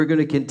We're going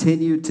to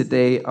continue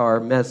today our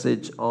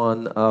message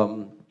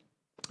on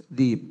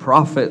the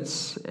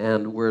prophets,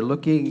 and we're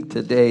looking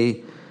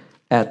today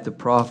at the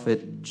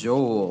prophet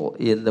Joel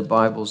in the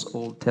Bible's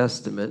Old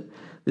Testament.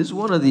 This is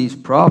one of these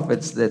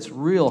prophets that's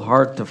real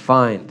hard to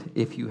find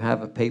if you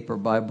have a paper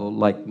Bible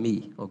like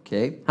me,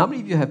 okay? How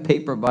many of you have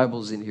paper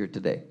Bibles in here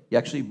today? You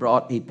actually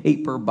brought a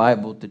paper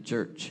Bible to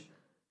church.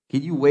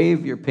 Can you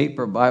wave your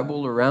paper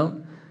Bible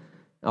around?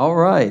 All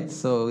right,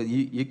 so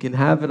you can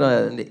have it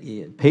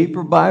a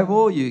paper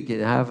Bible, you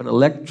can have an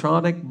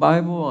electronic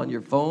Bible on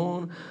your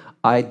phone.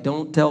 I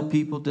don't tell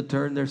people to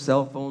turn their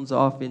cell phones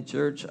off in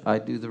church. I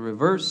do the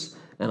reverse,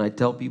 and I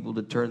tell people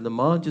to turn them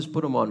on. Just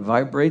put them on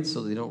vibrate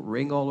so they don't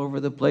ring all over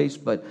the place,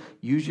 but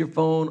use your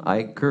phone. I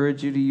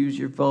encourage you to use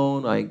your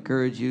phone. I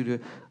encourage you to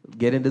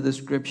get into the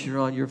scripture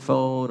on your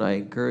phone. I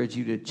encourage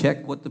you to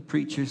check what the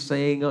preacher's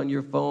saying on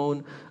your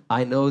phone.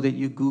 I know that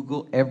you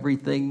Google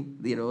everything.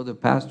 You know, the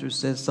pastor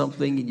says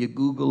something and you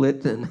Google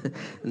it, and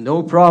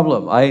no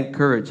problem. I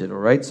encourage it, all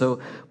right?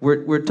 So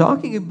we're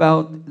talking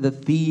about the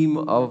theme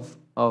of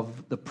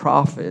the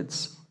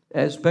prophets,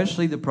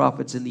 especially the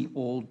prophets in the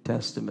Old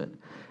Testament,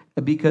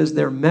 because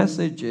their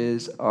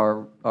messages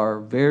are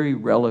very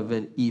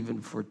relevant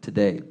even for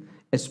today,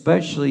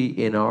 especially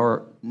in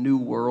our new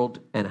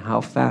world and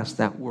how fast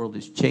that world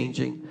is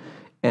changing,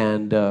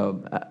 and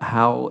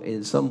how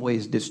in some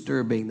ways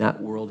disturbing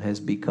that world has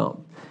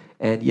become.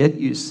 And yet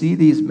you see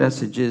these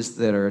messages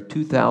that are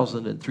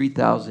 2,000 and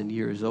 3,000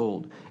 years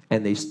old,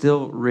 and they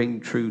still ring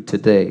true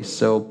today.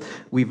 So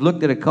we've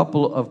looked at a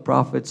couple of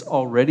prophets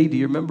already. Do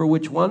you remember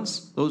which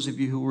ones? Those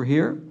of you who were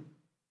here?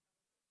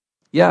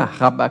 Yeah,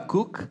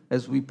 Habakkuk,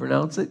 as we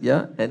pronounce it.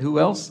 Yeah, and who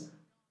else?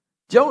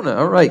 Jonah.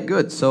 All right,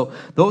 good. So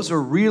those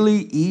are really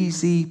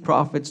easy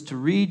prophets to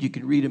read. You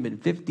can read them in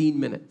 15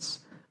 minutes.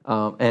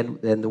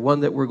 And the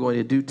one that we're going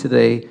to do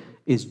today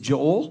is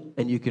Joel,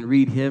 and you can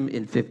read him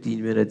in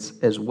 15 minutes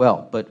as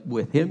well. But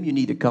with him, you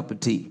need a cup of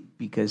tea,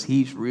 because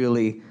he's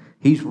really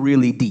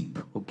deep,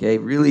 okay?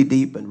 Really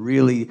deep and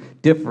really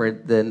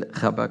different than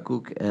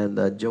Habakkuk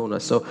and Jonah.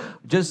 So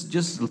just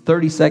a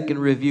 30-second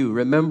review.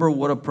 Remember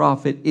what a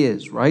prophet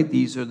is, right?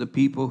 These are the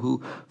people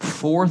who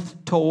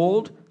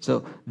foretold.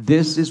 So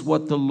this is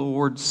what the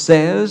Lord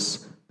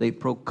says. They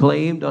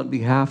proclaimed on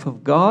behalf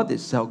of God.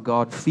 This is how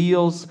God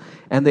feels.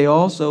 And they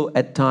also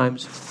at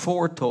times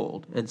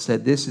foretold and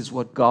said, this is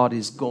what God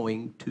is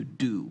going to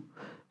do.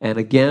 And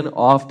again,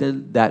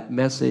 often that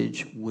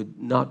message would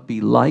not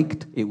be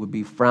liked. It would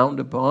be frowned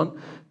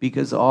upon,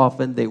 because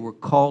often they were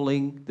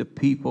calling the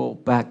people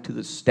back to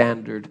the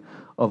standard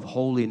of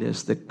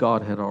holiness that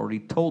God had already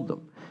told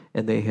them.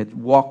 And they had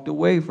walked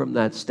away from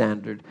that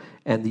standard.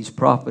 And these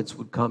prophets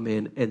would come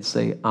in and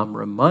say, I'm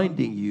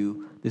reminding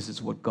you, this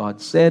is what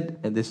God said,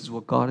 and this is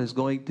what God is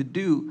going to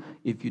do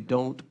if you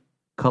don't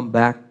come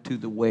back to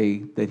the way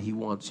that he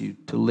wants you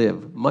to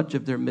live. Much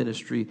of their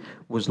ministry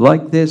was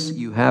like this.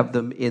 You have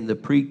them in the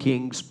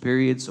pre-kings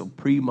period, so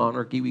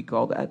pre-monarchy we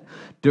call that,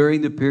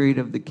 during the period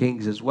of the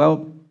kings as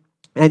well.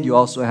 And you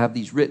also have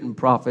these written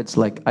prophets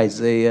like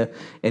Isaiah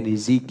and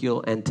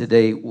Ezekiel, and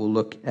today we'll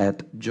look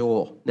at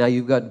Joel. Now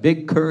you've got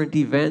big current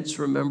events,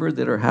 remember,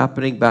 that are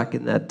happening back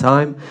in that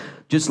time.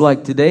 Just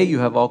like today, you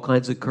have all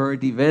kinds of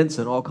current events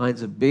and all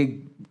kinds of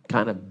big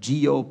kind of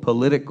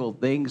geopolitical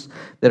things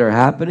that are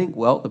happening.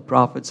 Well, the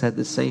prophets had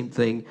the same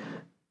thing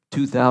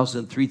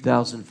 2,000,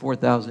 3,000,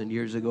 4,000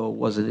 years ago. It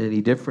wasn't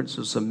any different.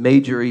 So some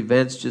major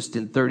events just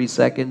in 30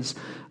 seconds.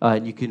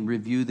 And you can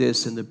review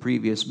this in the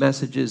previous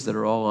messages that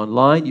are all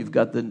online. You've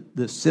got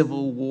the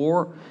civil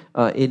war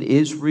in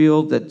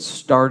Israel that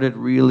started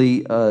really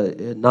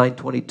in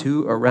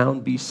 922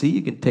 around BC.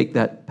 You can take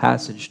that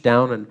passage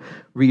down and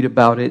read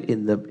about it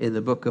in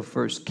the book of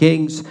 1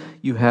 Kings.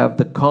 You have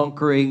the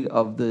conquering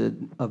of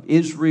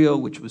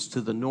Israel, which was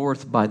to the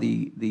north by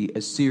the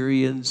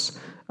Assyrians.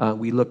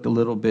 We looked a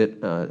little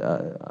bit,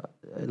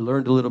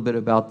 learned a little bit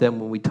about them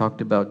when we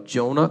talked about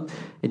Jonah,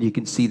 and you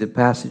can see the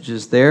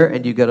passages there.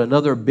 And you got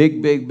another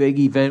big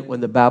event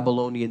when the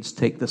Babylonians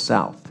take the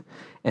south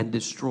and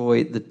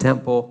destroy the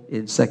temple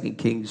in 2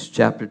 Kings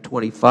chapter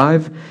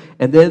 25.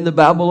 And then the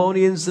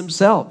Babylonians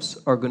themselves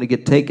are going to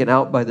get taken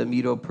out by the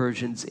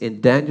Medo-Persians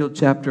in Daniel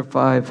chapter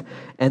 5.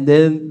 And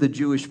then the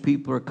Jewish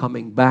people are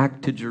coming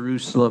back to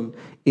Jerusalem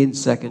in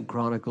 2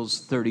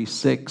 Chronicles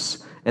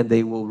 36, and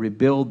they will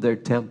rebuild their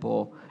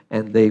temple,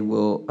 and they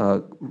will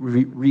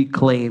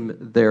reclaim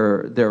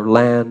their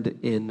land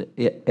in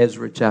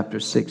Ezra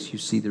chapter 6. You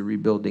see the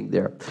rebuilding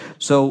there.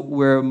 So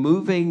we're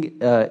moving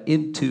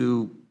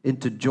into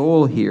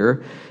Joel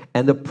here.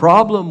 And the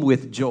problem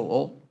with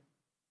Joel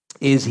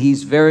is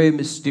he's very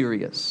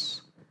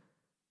mysterious.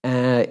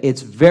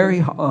 It's very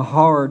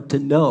hard to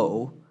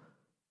know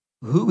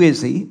who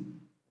is he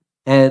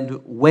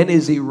and when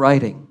is he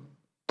writing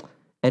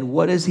and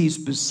what is he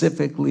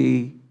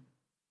specifically.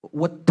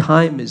 What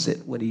time is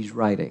it when he's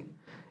writing?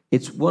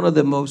 It's one of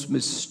the most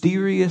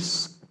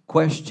mysterious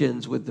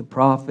questions with the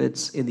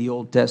prophets in the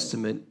Old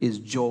Testament is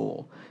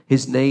Joel.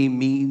 His name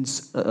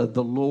means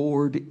the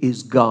Lord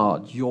is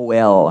God,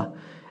 Yoel.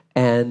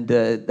 and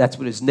that's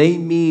what his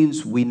name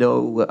means. We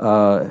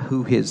know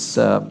who his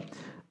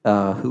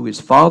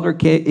father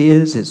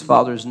is. His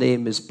father's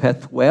name is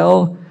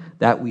Pethuel.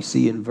 That we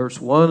see in verse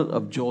 1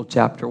 of Joel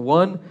chapter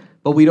 1.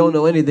 But we don't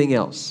know anything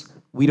else.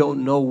 We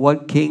don't know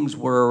what kings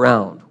were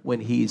around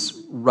when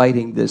he's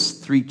writing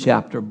this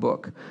 3-chapter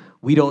book.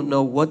 We don't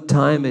know what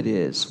time it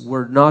is.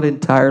 We're not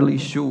entirely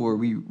sure.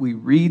 We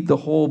read the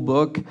whole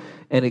book,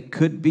 and it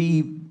could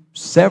be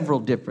several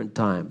different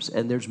times.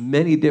 And there's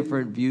many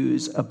different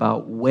views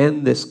about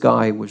when this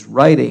guy was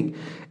writing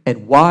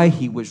and why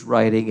he was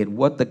writing and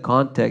what the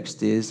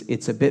context is.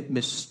 It's a bit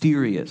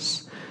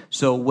mysterious.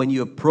 So when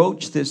you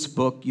approach this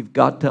book, you've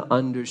got to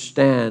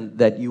understand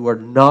that you are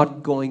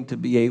not going to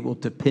be able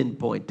to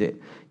pinpoint it.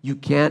 You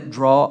can't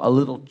draw a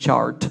little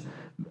chart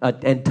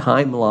and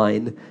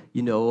timeline,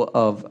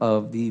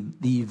 of the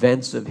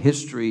events of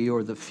history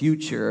or the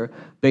future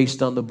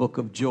based on the book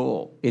of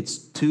Joel. It's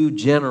too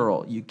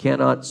general. You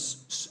cannot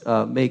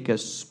make a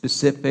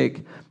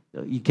specific.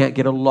 You can't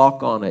get a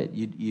lock on it.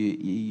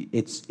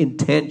 It's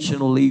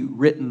intentionally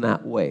written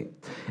that way.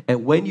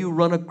 And when you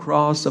run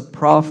across a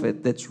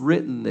prophet that's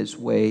written this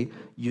way,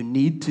 you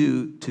need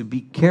to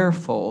be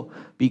careful,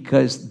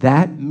 because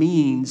that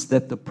means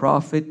that the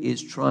prophet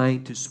is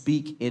trying to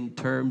speak in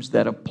terms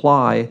that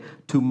apply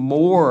to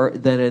more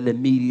than an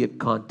immediate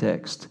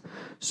context.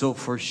 So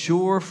for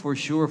sure,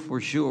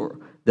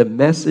 the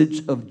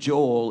message of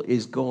Joel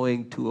is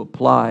going to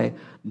apply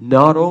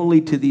not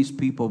only to these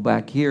people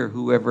back here,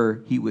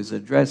 whoever he was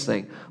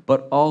addressing,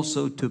 but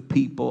also to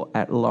people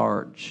at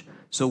large.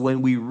 So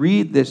when we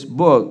read this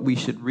book, we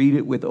should read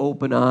it with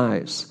open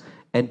eyes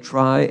and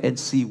try and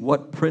see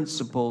what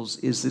principles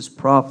is this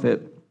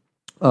prophet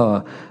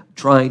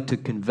trying to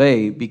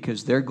convey,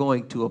 because they're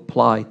going to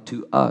apply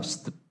to us.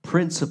 The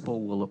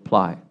principle will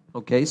apply.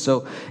 Okay,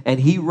 so, and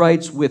he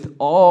writes with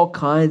all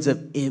kinds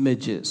of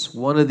images.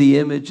 One of the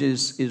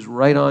images is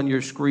right on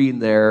your screen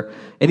there.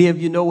 Any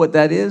of you know what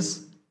that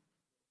is?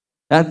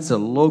 That's a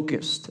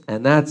locust,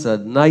 and that's a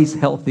nice,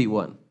 healthy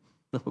one.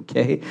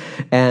 Okay,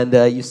 and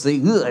you say,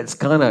 it's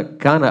kind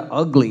of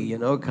ugly,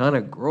 kind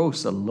of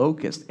gross, a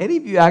locust. Any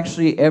of you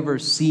actually ever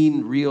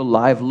seen real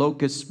live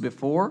locusts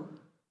before?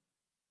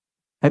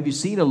 Have you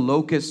seen a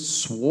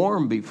locust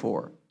swarm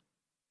before?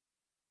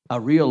 A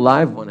real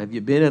live one. Have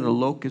you been in a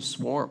locust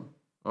swarm?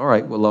 All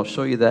right, well, I'll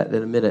show you that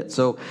in a minute.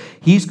 So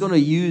he's going to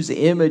use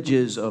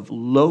images of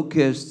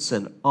locusts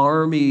and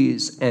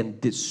armies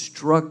and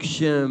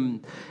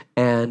destruction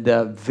and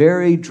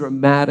very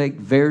dramatic,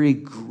 very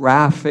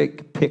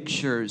graphic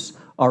pictures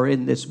are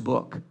in this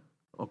book.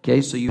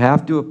 Okay, so you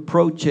have to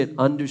approach it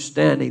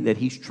understanding that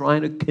he's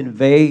trying to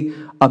convey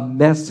a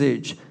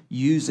message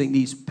using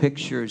these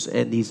pictures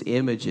and these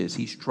images.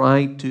 He's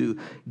trying to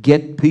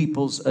get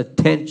people's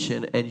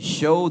attention and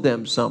show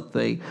them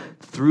something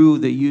through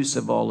the use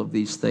of all of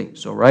these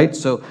things. All right?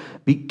 So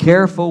be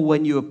careful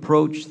when you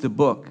approach the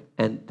book,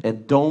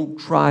 and don't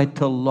try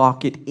to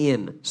lock it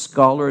in.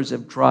 Scholars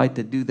have tried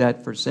to do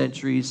that for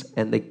centuries,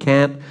 and they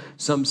can't.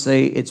 Some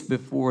say it's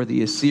before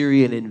the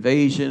Assyrian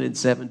invasion in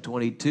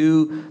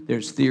 722.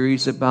 There's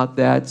theories about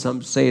that.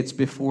 Some say it's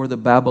before the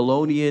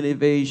Babylonian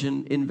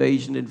invasion in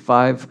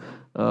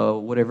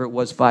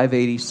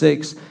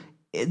 586.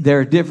 There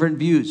are different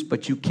views,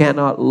 but you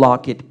cannot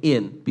lock it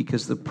in,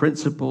 because the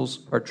principles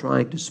are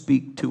trying to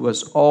speak to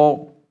us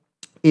all.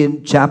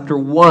 In chapter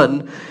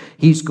 1,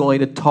 he's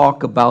going to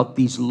talk about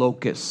these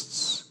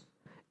locusts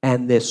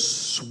and this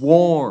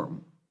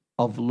swarm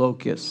of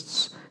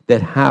locusts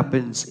that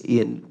happens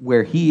in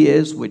where he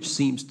is, which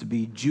seems to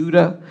be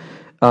Judah,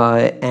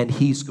 and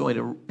he's going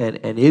to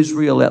and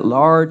Israel at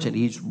large, and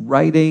he's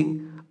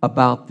writing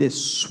about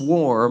this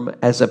swarm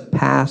as a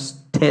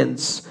past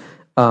tense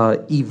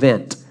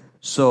event.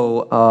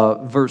 So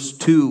verse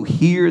 2,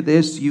 hear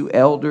this, you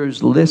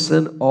elders,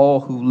 listen, all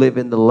who live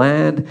in the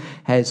land.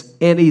 Has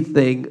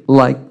anything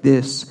like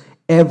this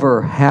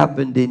ever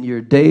happened in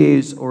your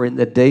days or in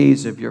the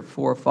days of your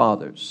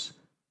forefathers?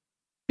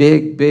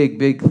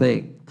 Big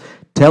thing.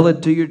 Tell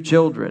it to your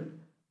children,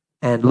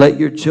 and let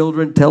your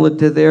children tell it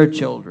to their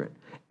children,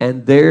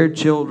 and their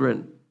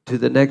children to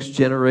the next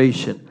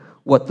generation.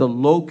 What the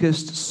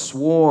locust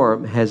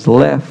swarm has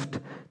left,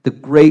 the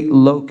great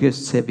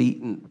locusts have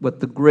eaten.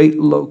 What the great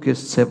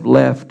locusts have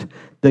left,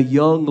 the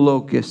young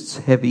locusts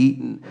have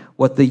eaten.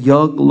 What the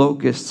young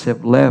locusts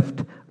have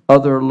left,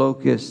 other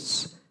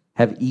locusts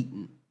have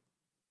eaten.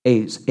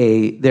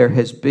 There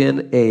has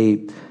been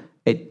a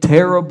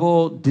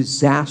terrible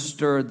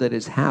disaster that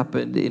has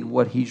happened in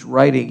what he's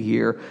writing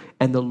here,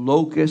 and the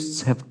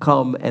locusts have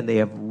come and they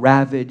have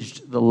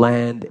ravaged the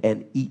land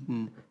and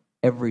eaten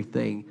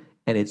everything,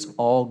 and it's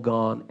all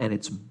gone, and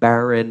it's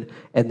barren,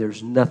 and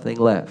there's nothing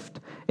left.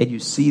 And you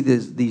see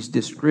these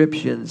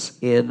descriptions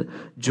in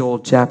Joel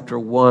chapter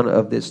 1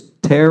 of this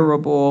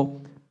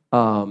terrible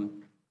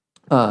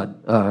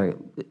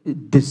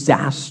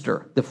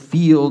disaster. The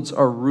fields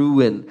are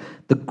ruined.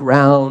 The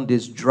ground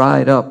is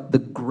dried up. The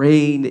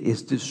grain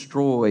is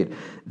destroyed.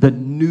 The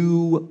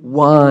new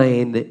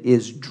wine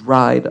is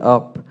dried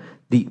up.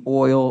 The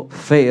oil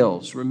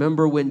fails.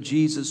 Remember when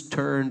Jesus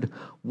turned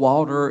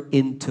water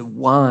into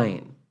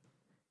wine.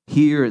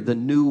 Here, the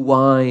new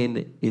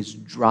wine is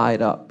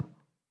dried up,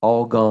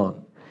 all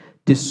gone.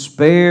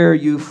 Despair,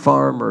 you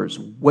farmers.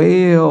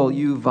 Wail,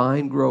 you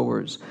vine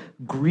growers.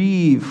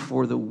 Grieve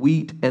for the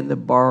wheat and the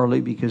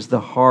barley, because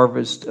the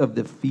harvest of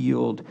the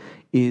field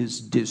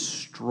is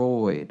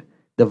destroyed.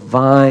 The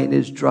vine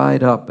is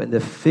dried up, and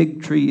the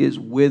fig tree is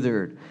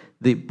withered.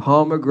 The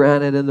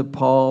pomegranate and the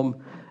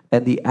palm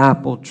and the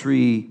apple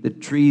tree, the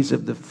trees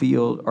of the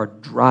field, are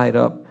dried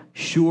up.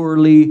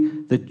 Surely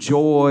the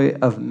joy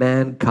of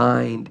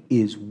mankind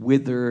is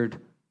withered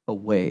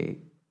away.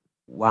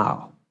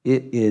 Wow.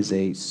 It is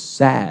a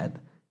sad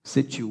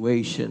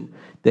situation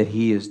that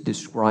he is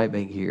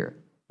describing here.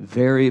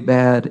 Very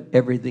bad.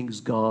 Everything's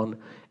gone.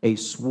 A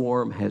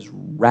swarm has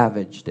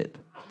ravaged it.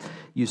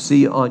 You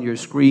see on your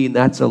screen,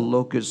 that's a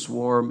locust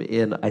swarm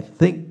in, I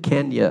think,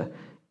 Kenya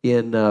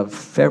in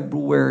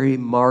February,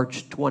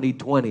 March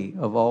 2020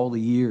 of all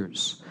the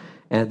years.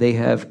 And they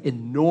have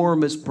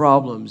enormous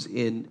problems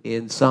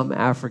in some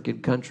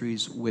African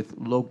countries with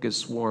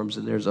locust swarms.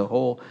 And there's a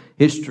whole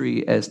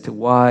history as to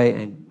why,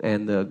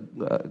 and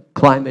the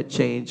climate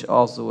change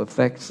also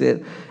affects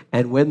it.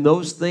 And when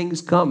those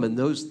things come and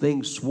those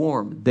things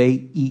swarm,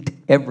 they eat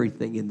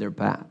everything in their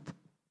path.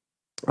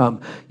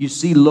 You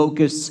see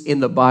locusts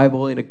in the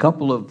Bible in a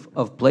couple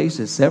of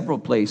places, several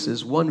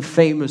places. One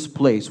famous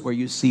place where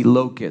you see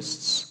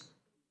locusts.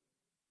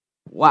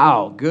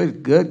 Wow,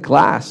 good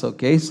class.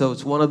 Okay, so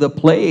it's one of the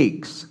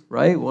plagues,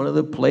 right? One of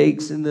the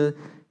plagues in the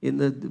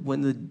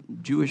when the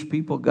Jewish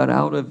people got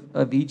out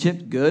of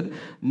Egypt. Good.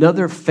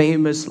 Another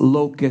famous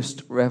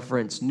locust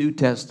reference, New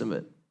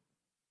Testament.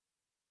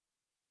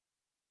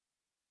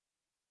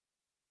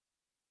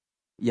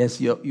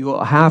 Yes, you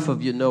half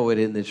of you know it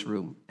in this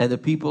room. And the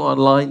people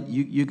online,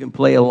 you can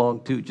play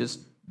along too. Just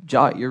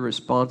jot your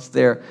response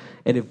there.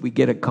 And if we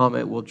get a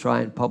comment, we'll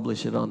try and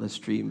publish it on the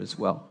stream as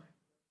well.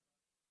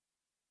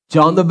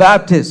 John the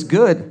Baptist,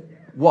 good.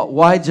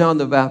 Why John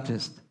the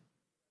Baptist?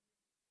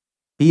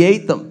 He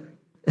ate them.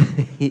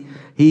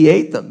 he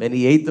ate them, and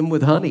he ate them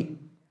with honey.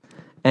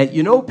 And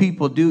you know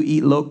people do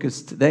eat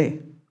locusts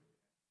today.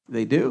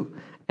 They do.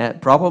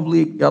 And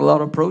probably got a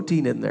lot of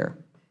protein in there.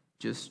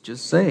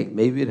 Just saying.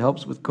 Maybe it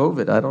helps with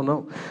COVID. I don't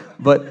know,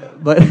 but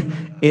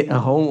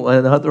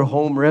another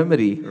home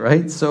remedy,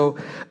 right? So,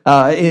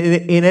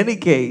 in any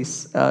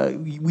case,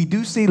 we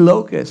do see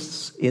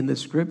locusts in the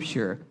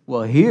Scripture.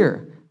 Well,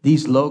 here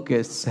these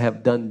locusts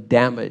have done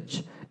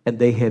damage, and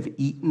they have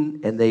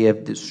eaten and they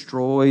have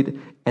destroyed,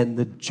 and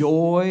the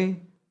joy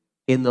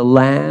in the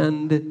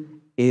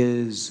land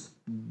is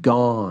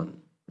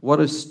gone. What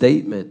a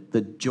statement!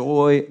 The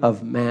joy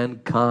of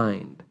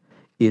mankind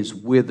is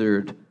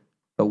withered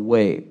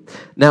away.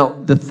 Now,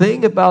 the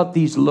thing about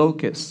these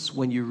locusts,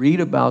 when you read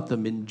about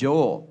them in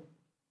Joel,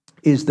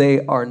 is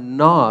they are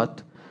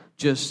not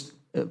just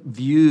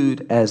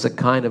viewed as a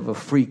kind of a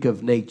freak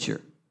of nature.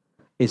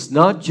 It's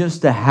not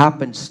just a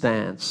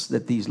happenstance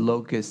that these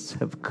locusts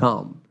have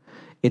come.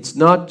 It's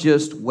not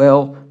just,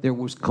 well, there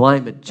was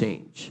climate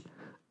change.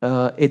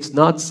 It's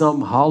not some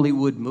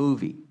Hollywood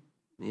movie.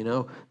 You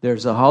know,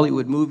 there's a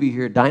Hollywood movie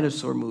here,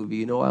 dinosaur movie.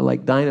 You know, I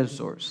like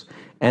dinosaurs.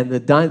 And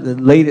the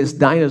latest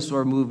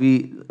dinosaur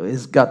movie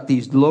has got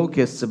these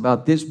locusts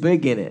about this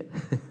big in it.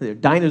 They're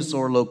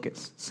dinosaur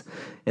locusts.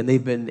 And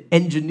they've been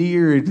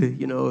engineered,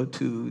 you know,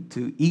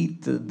 to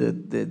eat.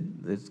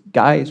 The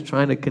guy is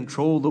trying to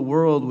control the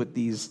world with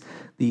these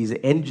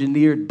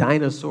engineered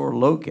dinosaur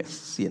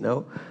locusts, you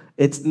know.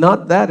 It's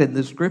not that in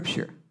the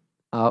Scripture.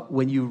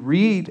 When you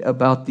read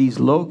about these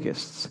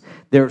locusts,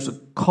 there's a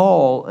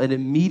call, an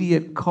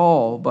immediate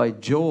call by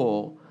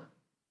Joel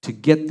to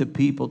get the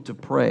people to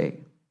pray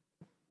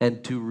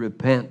and to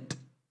repent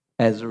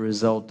as a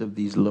result of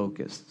these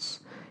locusts.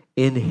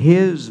 In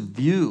his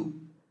view,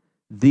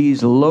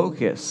 these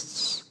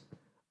locusts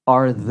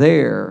are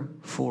there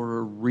for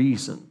a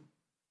reason.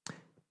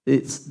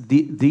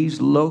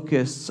 These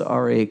locusts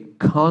are a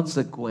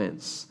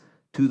consequence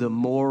to the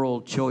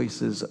moral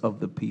choices of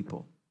the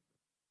people.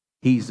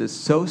 He's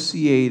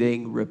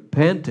associating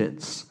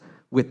repentance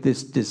with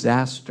this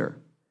disaster.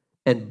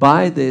 And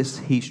by this,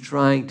 he's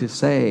trying to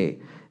say,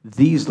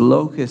 these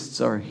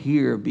locusts are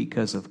here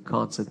because of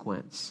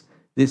consequence.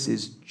 This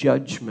is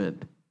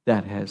judgment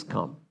that has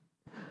come.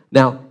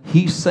 Now,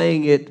 he's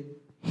saying it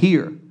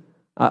here.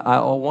 I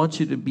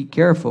want you to be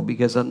careful,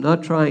 because I'm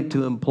not trying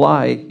to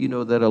imply, you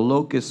know, that a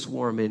locust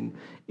swarm in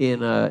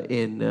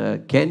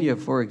Kenya,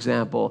 for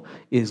example,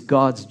 is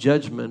God's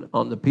judgment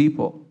on the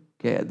people.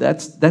 Okay,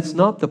 that's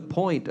not the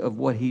point of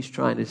what he's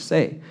trying to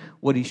say.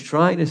 What he's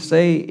trying to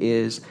say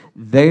is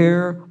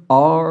there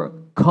are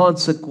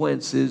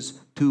consequences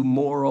to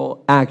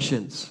moral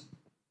actions.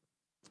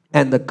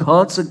 And the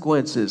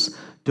consequences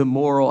to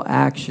moral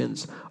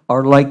actions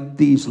are like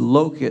these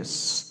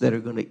locusts that are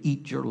going to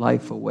eat your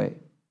life away.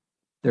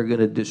 They're going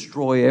to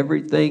destroy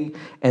everything,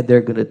 and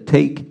they're going to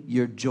take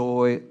your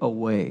joy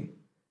away.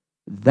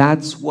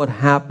 That's what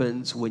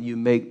happens when you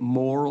make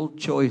moral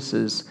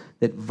choices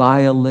that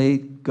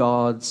violate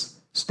God's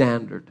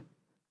standard.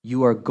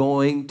 You are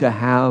going to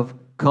have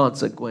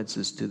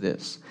consequences to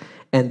this.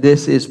 And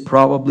this is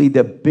probably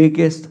the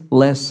biggest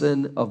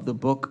lesson of the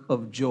book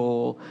of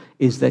Joel,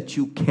 is that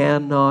you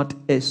cannot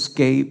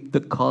escape the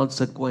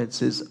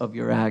consequences of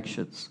your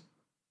actions.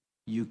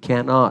 You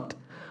cannot.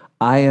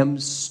 I am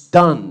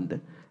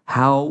stunned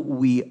how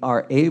we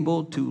are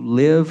able to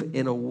live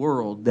in a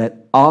world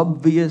that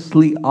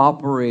obviously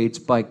operates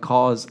by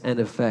cause and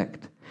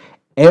effect.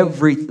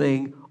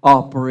 Everything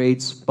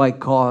operates by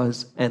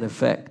cause and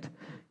effect.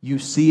 You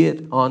see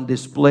it on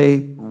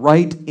display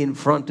right in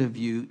front of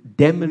you,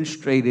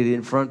 demonstrated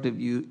in front of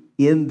you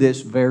in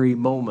this very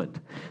moment.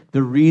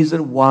 The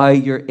reason why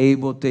you're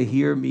able to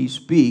hear me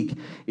speak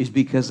is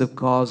because of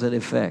cause and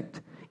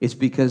effect. It's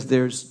because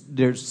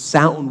there's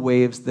sound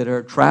waves that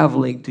are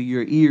traveling to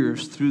your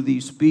ears through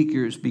these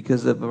speakers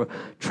because of a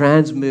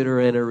transmitter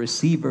and a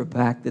receiver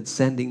pack that's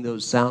sending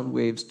those sound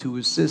waves to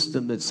a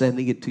system that's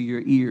sending it to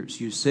your ears.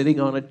 You're sitting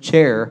on a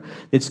chair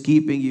that's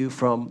keeping you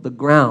from the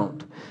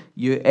ground.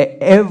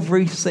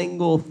 Every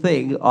single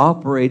thing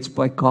operates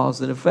by cause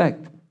and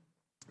effect.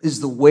 This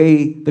is the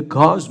way the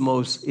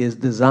cosmos is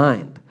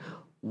designed.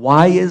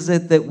 Why is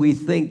it that we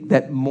think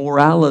that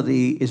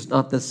morality is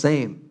not the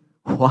same?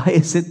 Why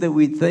is it that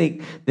we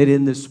think that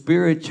in the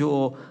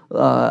spiritual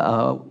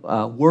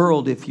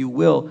world, if you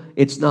will,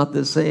 it's not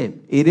the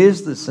same? It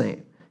is the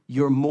same.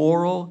 Your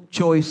moral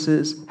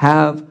choices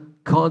have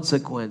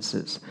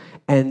consequences,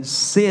 and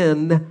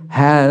sin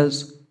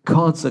has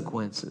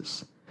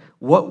consequences.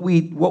 What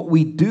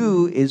we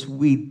do is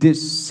we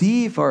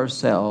deceive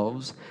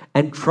ourselves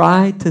and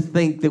try to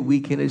think that we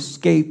can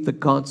escape the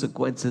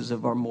consequences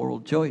of our moral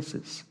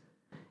choices.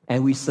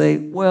 And we say,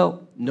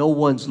 well, no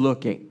one's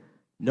looking.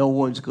 No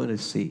one's going to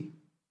see.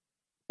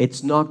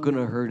 It's not going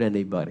to hurt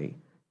anybody.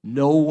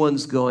 No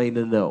one's going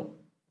to know.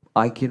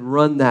 I can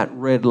run that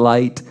red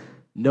light.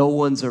 No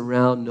one's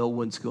around. No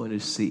one's going to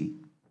see.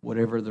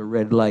 Whatever the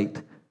red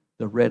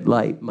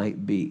light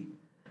might be.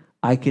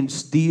 I can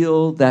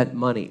steal that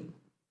money.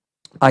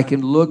 I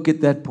can look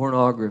at that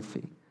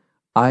pornography.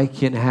 I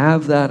can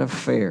have that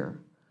affair.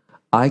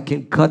 I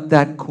can cut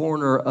that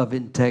corner of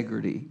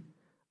integrity.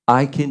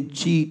 I can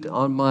cheat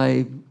on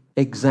my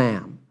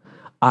exam.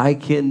 I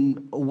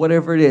can,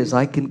 whatever it is,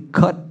 I can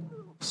cut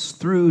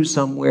through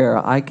somewhere.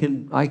 I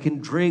can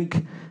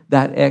drink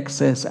that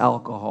excess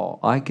alcohol.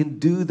 I can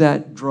do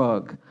that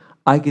drug.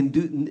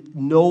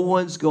 No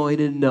one's going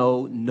to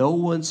know. No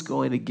one's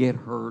going to get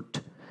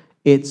hurt.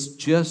 It's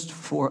just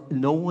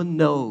no one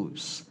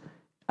knows.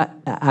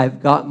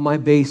 I've got my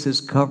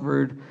bases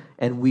covered,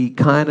 and we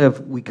kind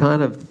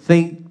of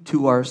think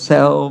to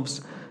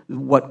ourselves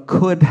what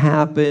could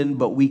happen,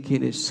 but we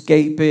can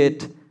escape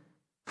it.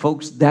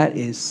 Folks, that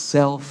is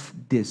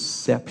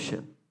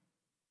self-deception.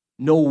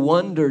 No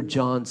wonder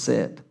John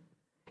said,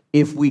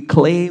 if we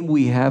claim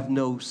we have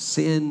no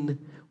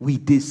sin, we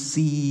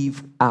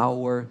deceive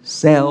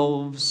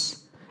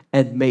ourselves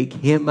and make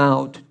him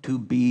out to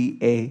be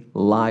a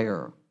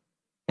liar.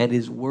 And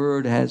his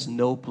word has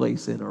no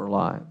place in our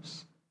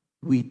lives.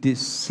 We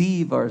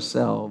deceive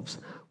ourselves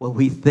when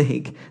we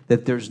think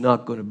that there's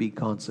not going to be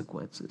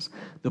consequences.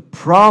 The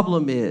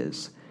problem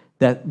is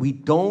that we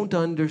don't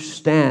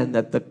understand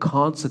that the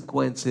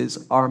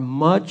consequences are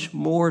much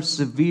more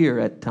severe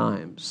at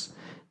times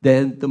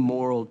than the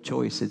moral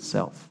choice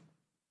itself.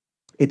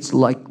 It's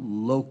like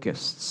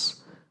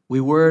locusts.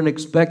 We weren't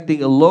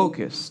expecting a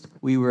locust.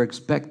 We were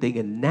expecting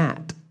a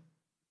gnat,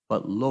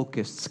 but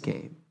locusts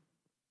came.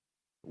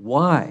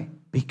 Why?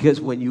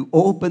 Because when you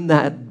open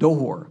that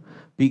door,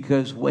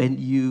 because when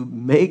you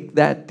make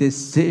that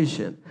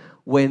decision,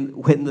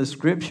 when the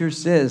scripture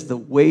says the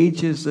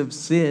wages of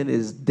sin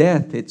is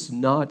death, it's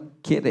not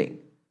kidding.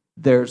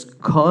 There's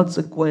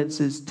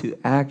consequences to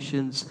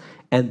actions,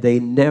 and they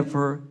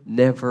never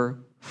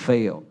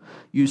fail.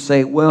 You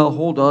say, well,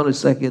 hold on a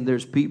second.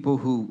 There's people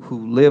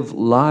who live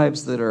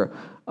lives that are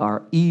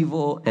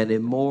evil and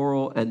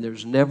immoral, and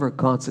there's never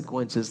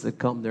consequences that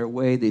come their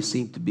way. They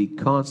seem to be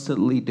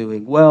constantly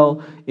doing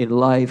well in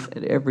life,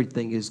 and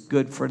everything is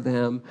good for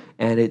them,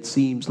 and it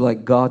seems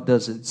like God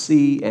doesn't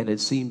see, and it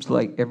seems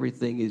like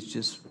everything is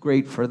just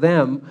great for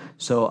them.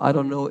 So I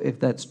don't know if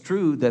that's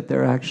true, that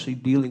they're actually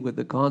dealing with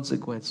the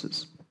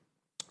consequences.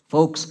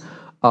 Folks,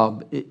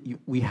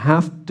 we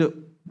have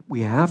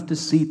to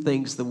see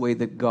things the way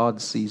that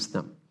God sees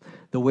them.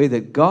 The way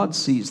that God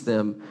sees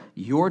them,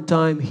 your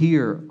time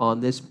here on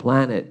this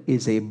planet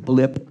is a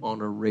blip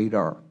on a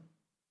radar.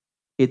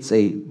 It's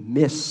a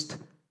mist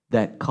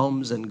that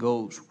comes and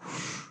goes,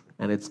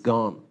 and it's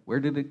gone.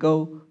 Where did it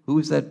go? Who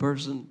is that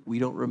person? We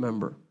don't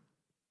remember.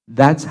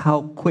 That's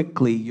how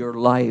quickly your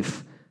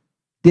life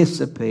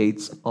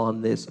dissipates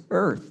on this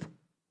earth.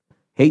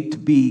 Hate to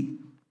be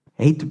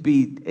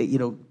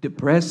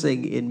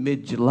depressing in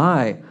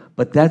mid-July,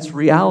 but that's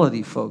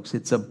reality, folks.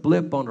 It's a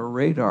blip on a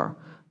radar.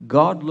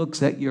 God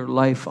looks at your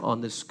life on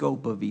the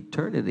scope of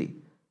eternity,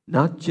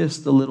 not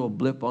just the little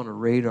blip on a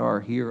radar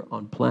here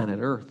on planet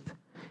Earth.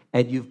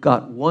 And you've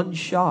got one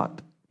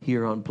shot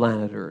here on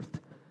planet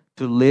Earth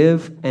to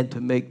live and to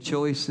make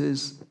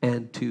choices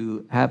and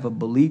to have a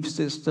belief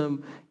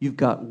system. You've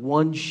got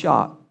one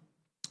shot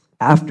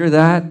After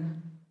that,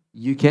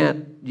 you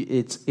can't,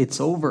 it's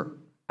over.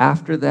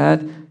 After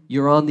that,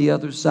 you're on the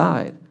other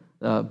side.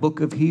 Book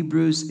of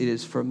Hebrews, it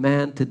is for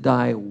man to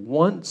die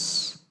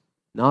once,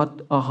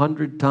 not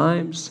 100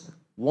 times,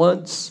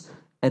 once,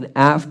 and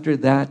after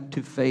that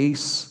to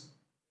face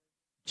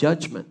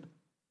judgment.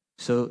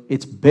 So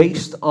it's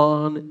based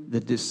on the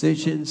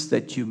decisions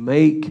that you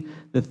make,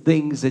 the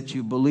things that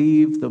you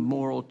believe, the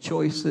moral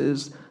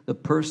choices, the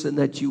person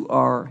that you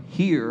are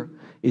here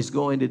is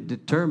going to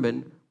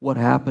determine what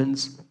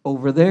happens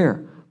over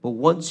there. But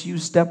once you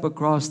step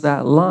across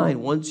that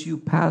line, once you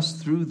pass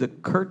through the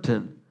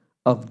curtain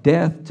of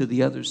death to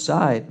the other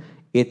side,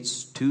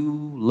 it's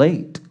too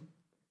late.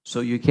 So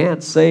you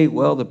can't say,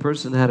 well, the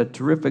person had a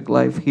terrific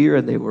life here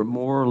and they were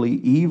morally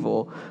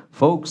evil.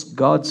 Folks,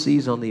 God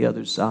sees on the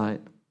other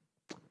side.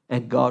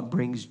 And God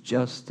brings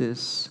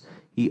justice.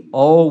 He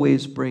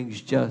always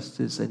brings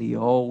justice and He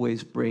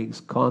always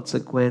brings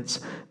consequence.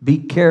 Be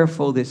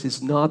careful, this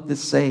is not the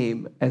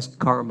same as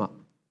karma.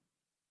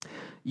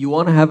 You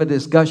want to have a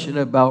discussion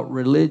about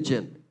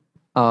religion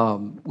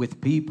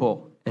with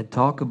people and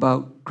talk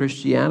about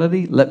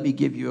Christianity? Let me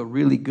give you a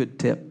really good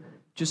tip.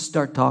 Just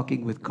start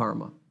talking with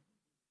karma.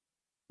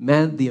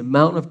 Man, the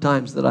amount of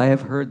times that I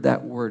have heard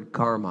that word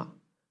karma,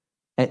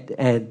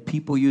 and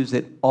people use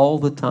it all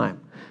the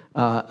time.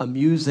 One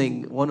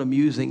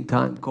amusing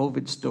time,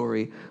 COVID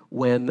story,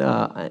 when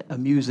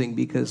amusing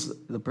because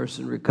the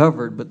person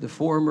recovered, but the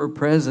former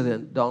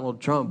president,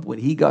 Donald Trump, when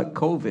he got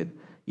COVID,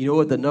 you know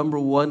what the number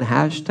one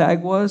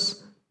hashtag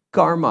was?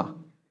 Karma.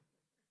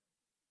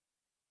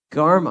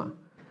 Karma.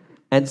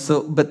 And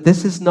so, but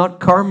this is not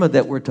karma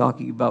that we're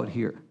talking about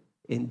here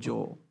in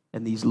Joel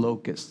and these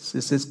locusts.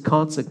 This is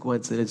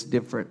consequence and it's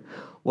different.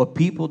 What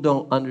people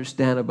don't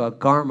understand about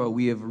karma,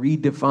 we have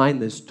redefined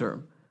this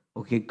term.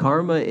 Okay,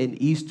 karma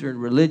in Eastern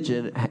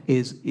religion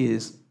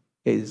is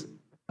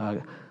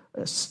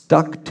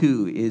stuck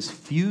to, is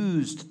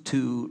fused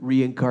to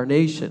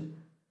reincarnation.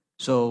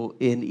 So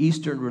in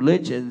Eastern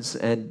religions,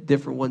 and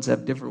different ones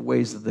have different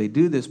ways that they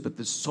do this, but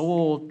the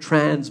soul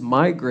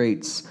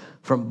transmigrates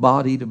from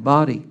body to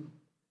body.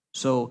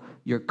 So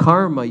your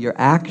karma, your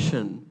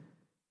action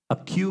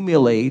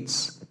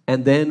accumulates,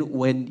 and then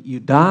when you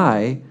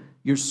die,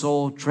 your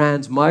soul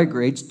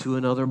transmigrates to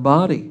another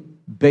body.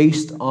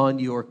 Based on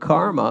your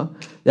karma,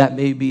 that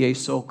may be a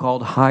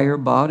so-called higher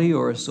body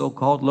or a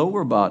so-called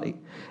lower body.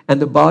 And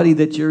the body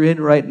that you're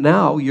in right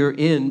now, you're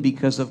in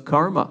because of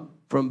karma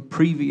from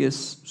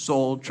previous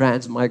soul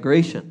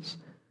transmigrations.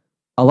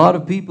 A lot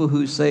of people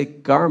who say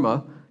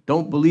karma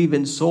don't believe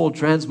in soul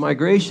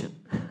transmigration.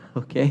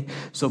 Okay?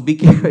 So be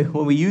careful.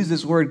 When we use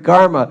this word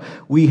karma,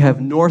 we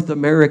have North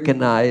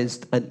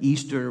Americanized an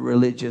Eastern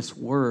religious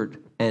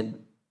word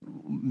and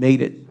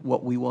made it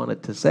what we want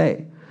it to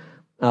say.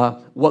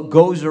 What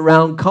goes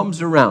around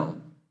comes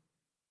around.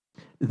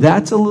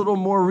 That's a little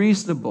more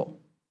reasonable.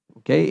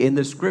 Okay, in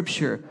the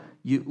Scripture,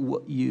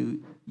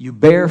 you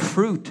bear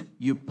fruit,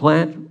 you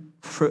plant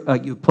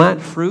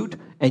fruit,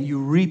 and you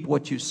reap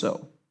what you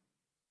sow.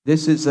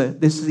 This is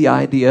the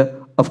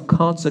idea of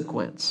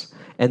consequence,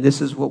 and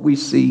this is what we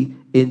see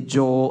in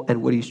Joel.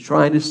 And what he's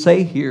trying to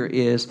say here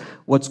is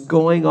what's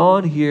going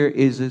on here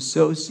is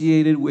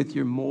associated with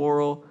your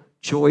moral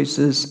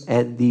choices,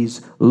 and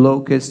these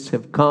locusts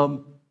have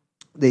come.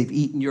 They've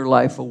eaten your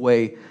life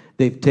away.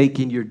 They've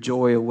taken your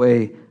joy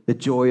away. The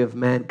joy of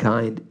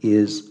mankind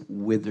is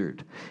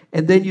withered.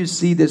 And then you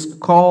see this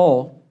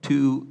call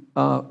to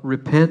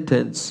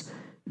repentance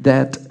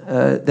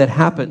that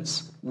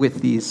happens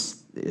with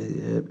these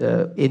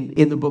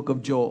in the book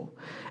of Joel.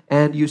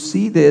 And you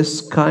see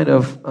this kind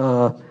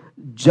of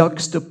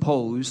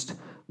juxtaposed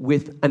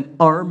with an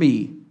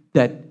army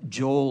that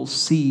Joel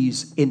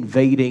sees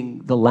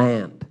invading the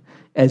land,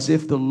 as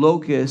if the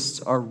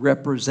locusts are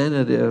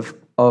representative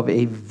of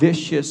a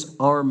vicious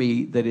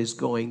army that is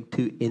going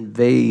to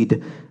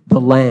invade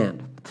the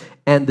land.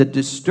 And the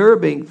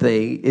disturbing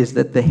thing is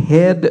that the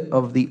head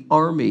of the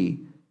army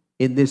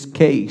in this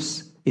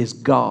case is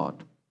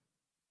God.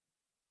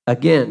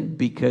 Again,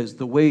 because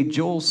the way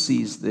Joel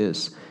sees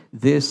this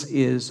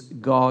is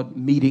God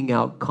meting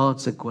out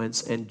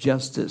consequence and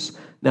justice.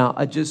 Now,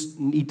 I just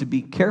need to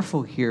be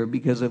careful here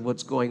because of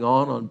what's going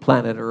on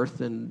planet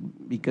Earth, and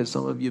because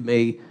some of you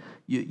may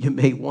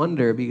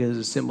wonder, because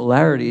of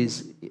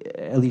similarities,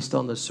 at least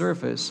on the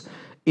surface.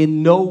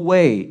 In no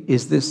way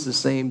is this the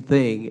same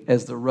thing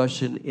as the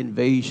Russian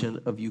invasion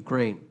of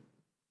Ukraine.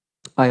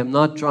 I am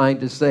not trying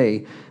to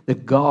say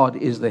that God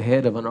is the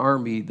head of an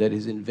army that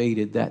has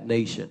invaded that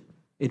nation.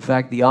 In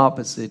fact, the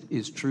opposite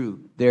is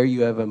true. There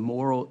you have a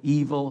moral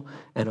evil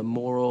and a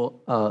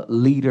moral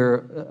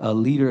leader, a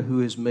leader who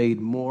has made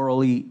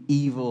morally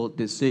evil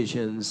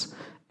decisions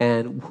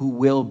and who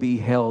will be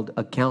held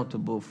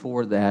accountable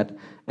for that,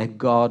 and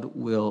God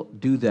will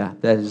do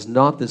that. That is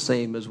not the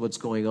same as what's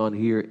going on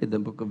here in the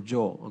book of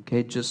Joel,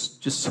 okay?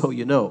 Just so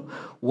you know.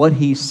 What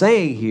he's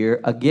saying here,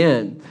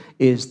 again,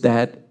 is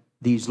that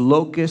these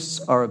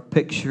locusts are a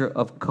picture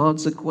of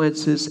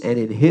consequences, and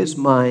in his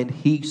mind,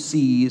 he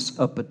sees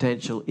a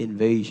potential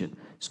invasion.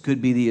 This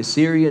could be the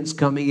Assyrians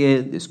coming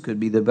in. This could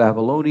be the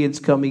Babylonians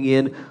coming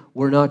in.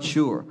 We're not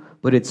sure.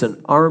 But it's an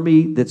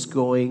army that's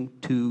going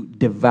to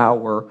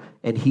devour.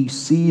 And he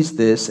sees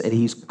this and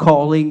he's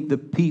calling the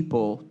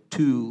people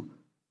to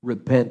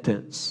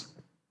repentance.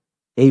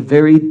 A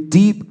very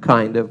deep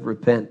kind of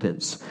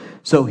repentance.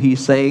 So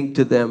he's saying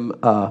to them,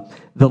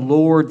 the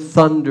Lord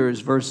thunders,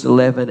 verse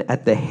 11,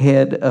 at the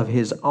head of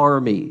his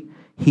army.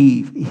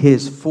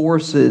 His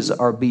forces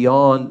are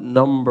beyond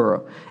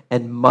number,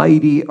 and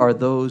mighty are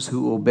those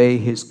who obey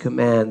his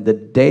command. The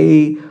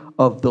day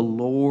of the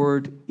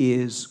Lord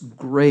is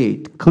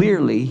great.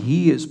 Clearly,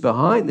 he is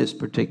behind this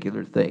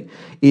particular thing.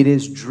 It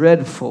is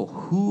dreadful.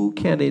 Who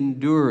can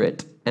endure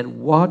it? And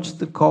watch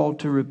the call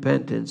to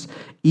repentance.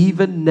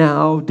 Even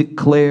now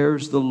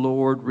declares the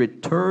Lord,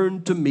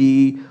 return to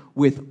me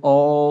with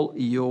all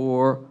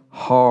your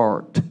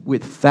heart,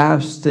 with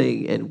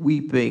fasting and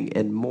weeping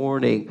and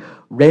mourning.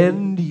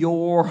 Rend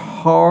your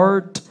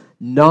heart,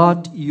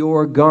 not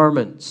your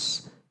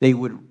garments. They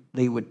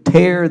would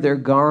tear their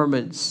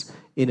garments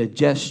in a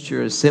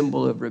gesture, a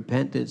symbol of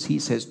repentance. He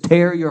says,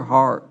 tear your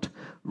heart.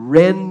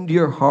 Rend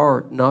your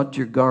heart, not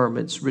your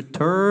garments.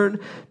 Return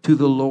to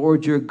the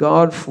Lord your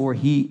God, for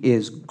he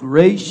is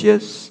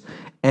gracious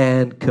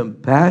and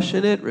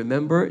compassionate.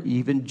 Remember,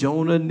 even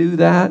Jonah knew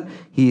that.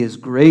 He is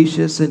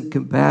gracious and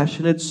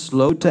compassionate,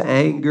 slow to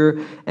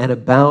anger, and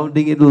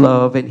abounding in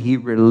love, and he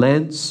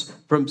relents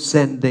from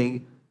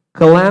sending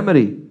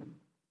calamity.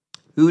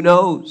 Who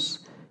knows?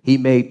 He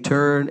may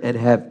turn and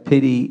have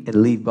pity and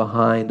leave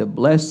behind a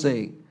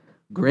blessing,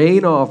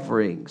 grain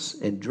offerings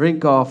and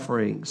drink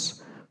offerings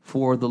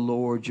for the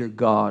Lord your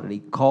God. And he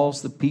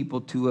calls the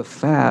people to a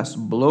fast.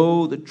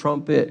 Blow the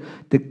trumpet.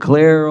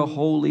 Declare a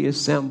holy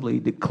assembly.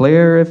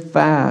 Declare a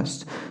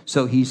fast.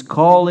 So he's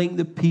calling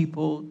the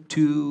people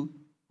to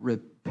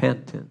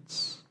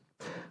repentance.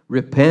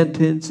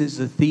 Repentance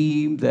is a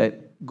theme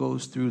that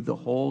goes through the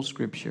whole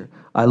Scripture.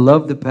 I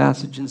love the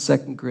passage in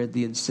 2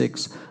 Corinthians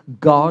 6.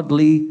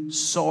 Godly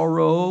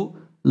sorrow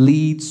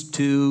leads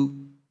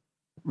to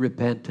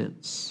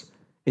repentance.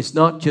 It's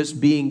not just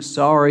being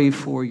sorry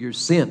for your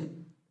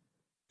sin.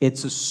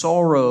 It's a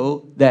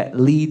sorrow that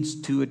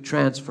leads to a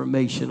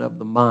transformation of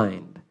the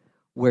mind,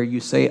 where you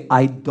say,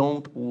 I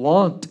don't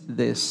want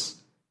this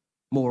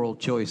moral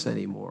choice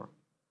anymore.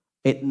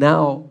 It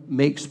now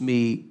makes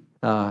me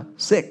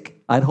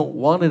sick. I don't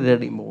want it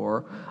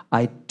anymore.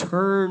 I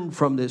turn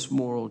from this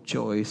moral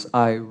choice.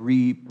 I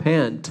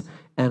repent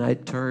and I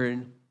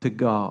turn to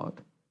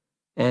God.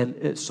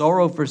 And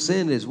sorrow for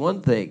sin is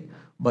one thing,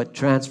 but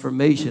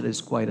transformation is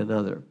quite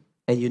another.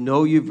 And you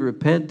know you've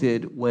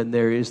repented when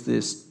there is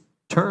this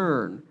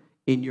turn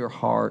in your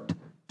heart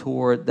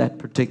toward that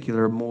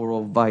particular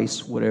moral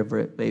vice, whatever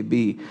it may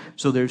be.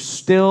 So there's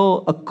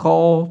still a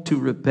call to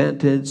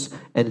repentance,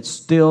 and it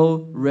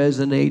still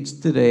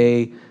resonates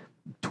today.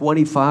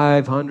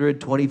 2500,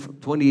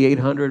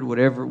 2800,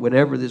 whatever,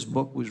 whenever this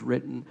book was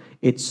written,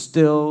 it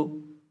still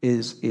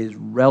is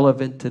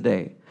relevant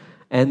today.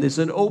 And it's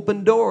an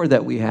open door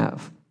that we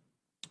have.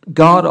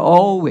 God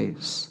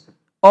always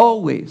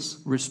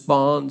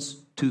responds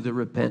to the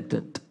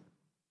repentant.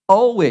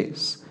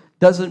 Always.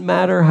 Doesn't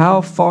matter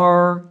how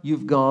far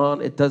you've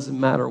gone. It doesn't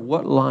matter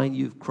what line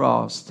you've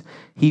crossed.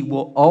 He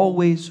will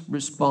always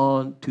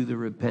respond to the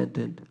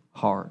repentant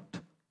heart.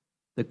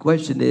 The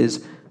question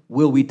is,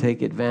 will we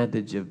take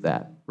advantage of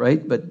that,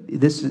 right? But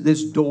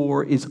this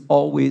door is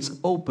always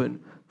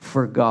open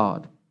for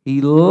God.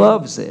 He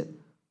loves it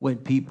when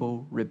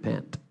people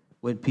repent,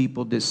 when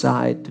people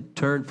decide to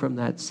turn from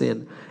that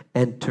sin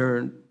and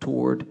turn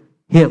toward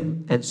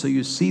him. And so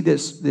you see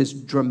this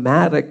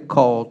dramatic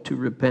call to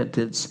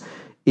repentance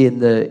in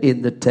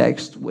the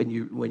text. When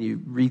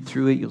you read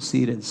through it, you'll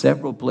see it in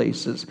several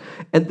places.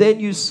 And then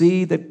you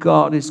see that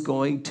God is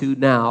going to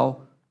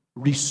now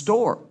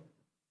restore.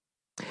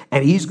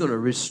 And he's going to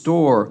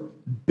restore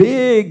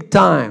big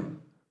time,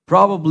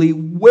 probably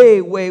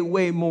way, way,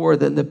 way more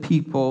than the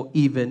people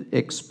even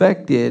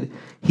expected.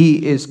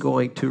 He is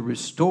going to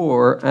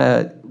restore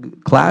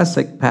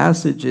classic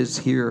passages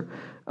here.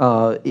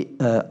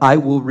 I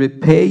will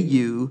repay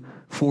you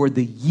for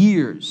the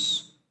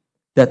years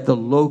that the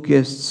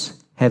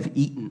locusts have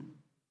eaten.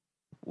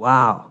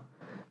 Wow.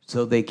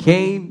 So they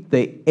came,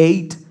 they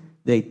ate,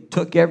 they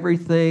took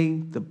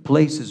everything. The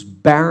place is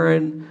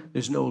barren.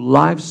 There's no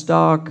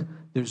livestock.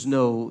 There's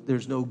no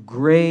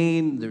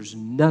grain. There's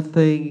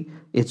nothing.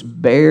 It's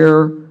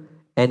bare.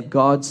 And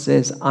God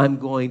says, I'm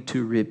going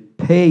to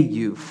repay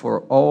you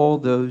for all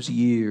those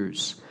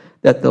years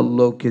that the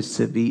locusts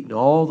have eaten,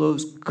 all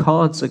those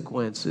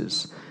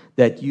consequences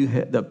that you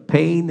have, the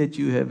pain that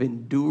you have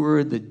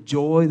endured, the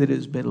joy that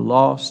has been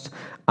lost.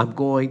 I'm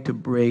going to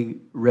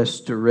bring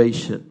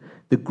restoration.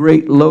 The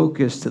great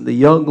locust and the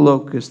young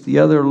locust, the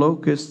other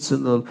locusts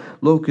and the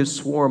locust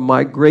swarm,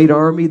 my great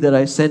army that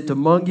I sent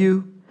among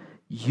you,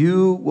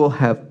 you will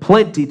have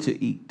plenty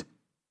to eat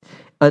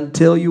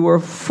until you are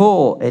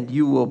full, and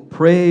you will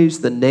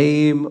praise the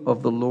name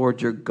of the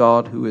Lord your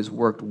God who has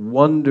worked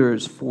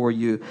wonders for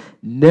you.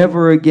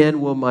 Never again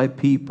will my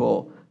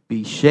people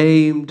be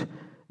shamed.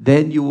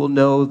 Then you will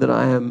know that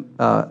I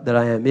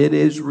am in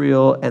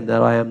Israel, and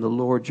that I am the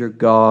Lord your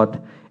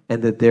God,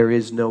 and that there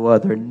is no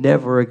other.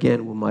 Never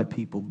again will my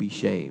people be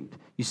shamed.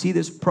 You see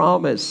this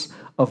promise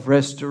of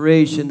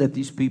restoration that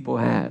these people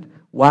had.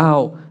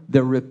 Wow,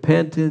 the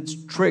repentance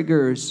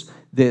triggers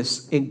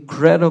this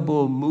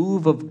incredible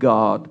move of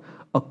God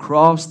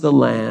across the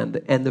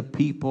land, and the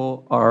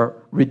people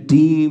are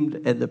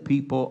redeemed, and the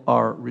people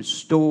are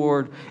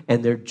restored,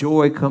 and their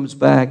joy comes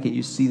back, and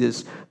you see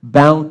this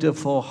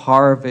bountiful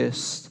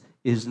harvest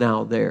is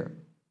now there.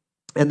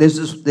 And this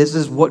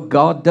is what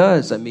God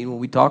does. I mean, when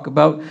we talk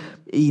about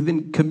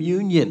even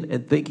communion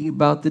and thinking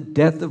about the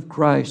death of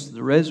Christ,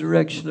 the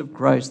resurrection of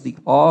Christ, the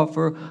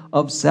offer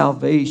of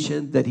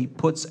salvation that he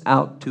puts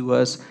out to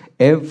us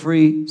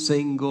every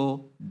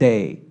single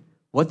day.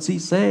 What's he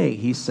saying?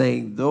 He's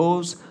saying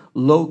those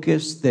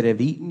locusts that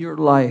have eaten your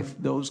life,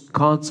 those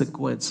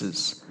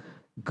consequences,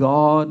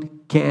 God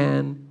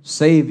can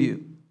save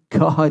you.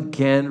 God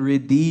can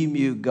redeem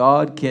you.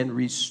 God can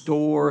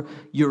restore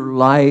your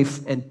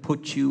life and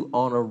put you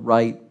on a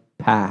right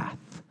path.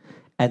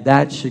 And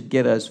that should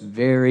get us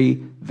very,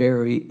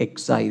 very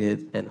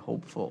excited and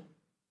hopeful.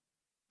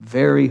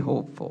 Very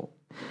hopeful.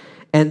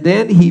 And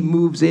then he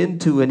moves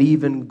into an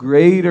even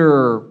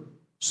greater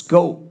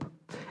scope.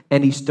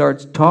 And he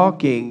starts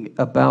talking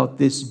about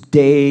this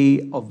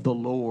day of the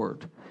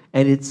Lord.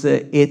 And it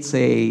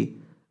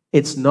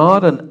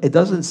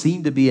doesn't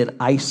seem to be an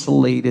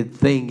isolated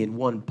thing in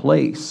one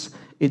place.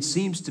 It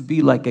seems to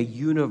be like a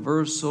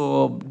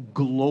universal,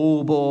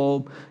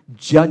 global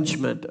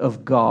judgment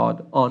of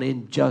God on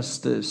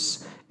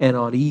injustice and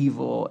on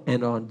evil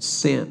and on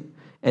sin.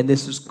 And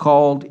this is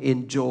called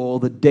in Joel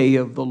the day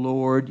of the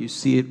Lord. You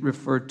see it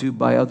referred to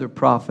by other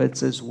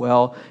prophets as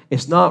well.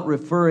 It's not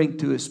referring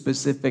to a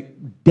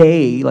specific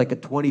day, like a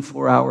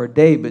 24-hour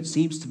day, but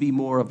seems to be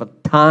more of a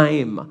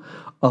time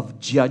of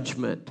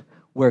judgment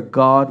where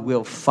God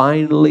will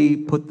finally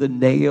put the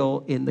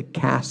nail in the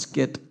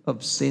casket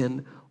of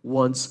sin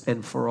once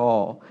and for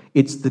all.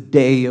 It's the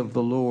day of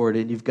the Lord.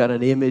 And you've got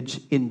an image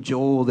in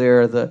Joel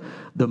there. The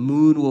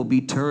moon will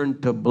be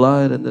turned to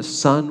blood and the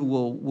sun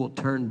will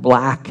turn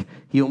black.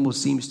 He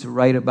almost seems to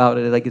write about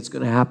it like it's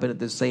going to happen at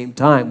the same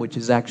time, which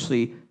is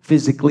actually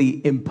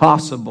physically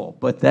impossible.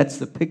 But that's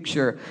the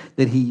picture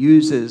that he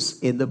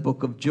uses in the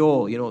book of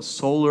Joel. You know,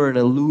 solar and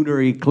a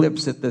lunar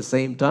eclipse at the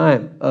same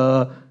time.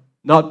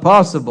 Not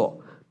possible.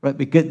 Right?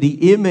 Because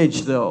the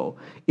image, though,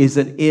 is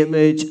an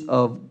image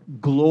of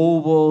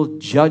global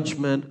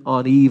judgment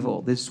on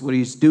evil. This is what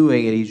he's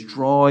doing, and he's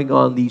drawing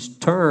on these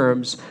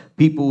terms.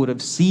 People would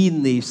have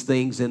seen these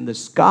things in the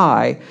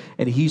sky,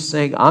 and he's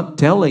saying, I'm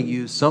telling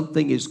you,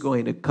 something is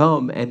going to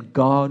come, and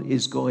God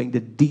is going to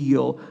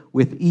deal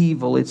with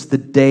evil. It's the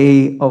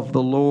day of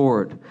the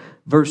Lord.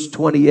 Verse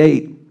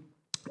 28,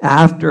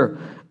 after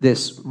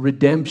this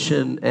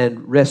redemption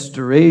and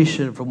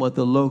restoration from what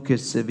the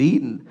locusts have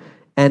eaten,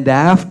 and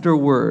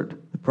afterward,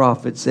 the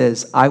prophet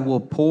says, I will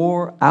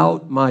pour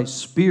out my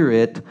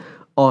spirit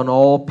on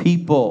all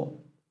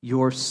people.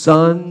 Your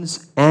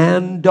sons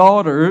and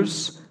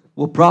daughters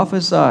will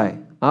prophesy.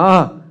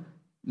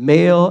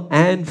 Male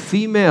and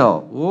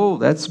female. Oh,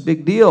 that's a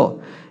big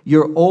deal.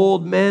 Your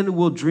old men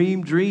will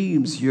dream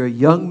dreams. Your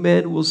young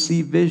men will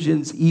see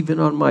visions, even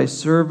on my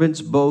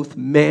servants, both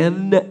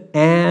men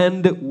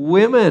and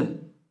women.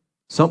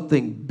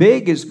 Something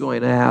big is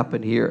going to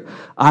happen here.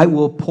 I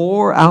will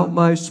pour out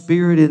my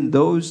spirit in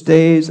those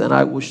days, and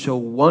I will show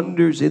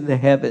wonders in the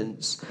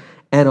heavens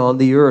and on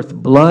the earth,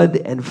 blood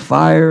and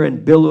fire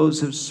and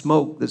billows of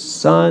smoke. The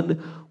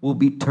sun will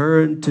be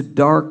turned to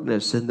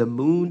darkness and the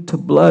moon to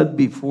blood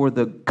before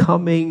the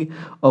coming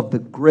of the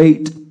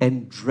great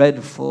and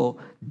dreadful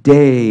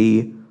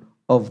day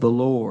of the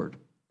Lord.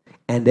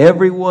 And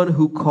everyone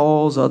who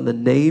calls on the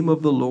name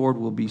of the Lord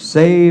will be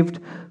saved.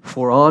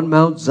 For on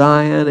Mount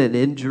Zion and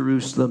in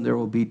Jerusalem there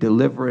will be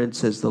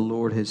deliverance, as the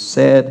Lord has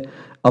said,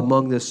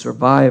 among the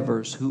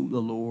survivors whom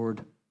the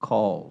Lord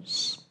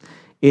calls.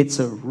 It's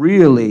a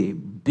really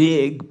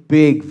big,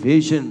 big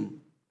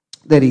vision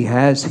that he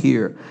has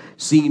here.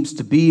 Seems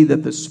to be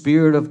that the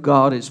Spirit of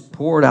God is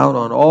poured out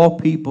on all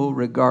people,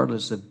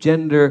 regardless of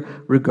gender,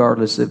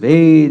 regardless of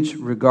age,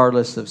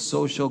 regardless of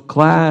social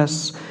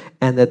class,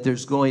 and that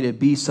there's going to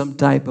be some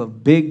type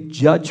of big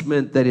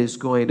judgment that is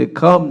going to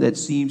come that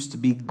seems to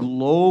be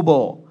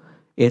global.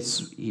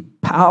 It's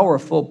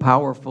powerful,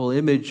 powerful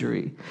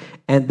imagery.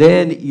 And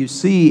then you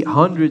see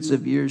hundreds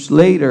of years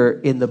later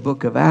in the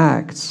book of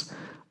Acts,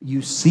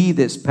 you see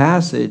this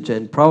passage,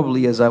 and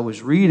probably as I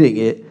was reading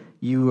it,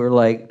 you were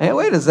like, hey,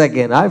 wait a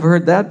second, I've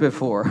heard that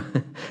before.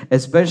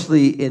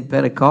 Especially in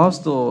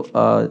Pentecostal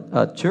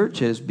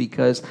churches,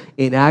 because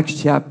in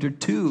Acts chapter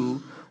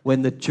 2,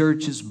 when the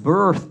church is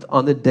birthed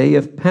on the day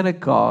of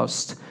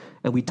Pentecost,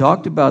 and we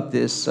talked about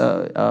this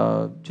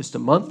just a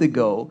month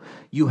ago,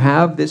 you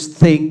have this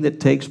thing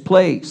that takes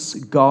place,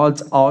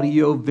 God's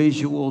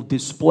audio-visual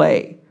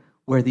display,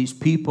 where these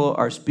people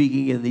are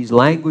speaking in these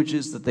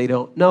languages that they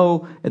don't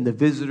know, and the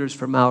visitors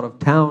from out of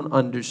town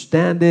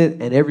understand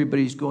it, and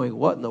everybody's going,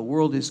 what in the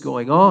world is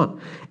going on?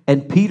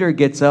 And Peter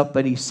gets up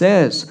and he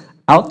says,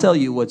 I'll tell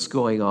you what's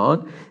going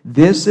on.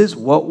 This is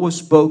what was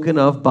spoken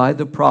of by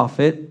the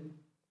prophet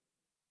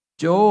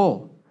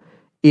Joel.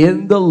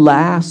 In the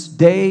last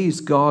days,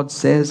 God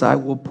says, I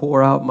will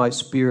pour out my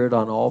Spirit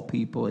on all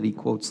people. And he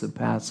quotes the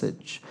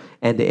passage.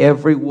 And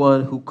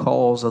everyone who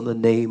calls on the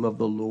name of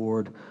the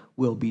Lord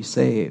will be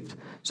saved.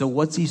 So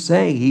what's he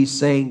saying? He's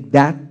saying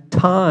that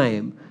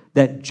time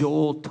that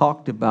Joel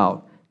talked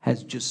about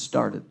has just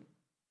started.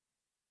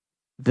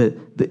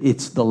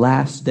 It's the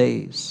last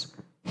days.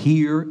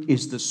 Here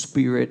is the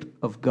Spirit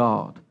of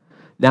God.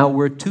 Now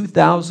we're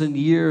 2,000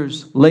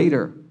 years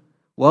later.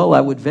 Well,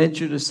 I would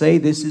venture to say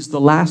this is the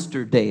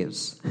laster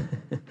days.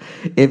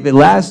 If the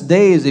last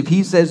days, if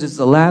he says it's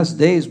the last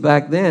days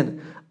back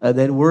then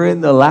we're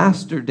in the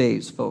laster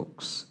days,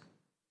 folks.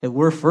 And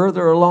we're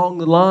further along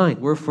the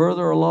line. We're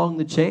further along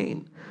the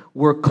chain.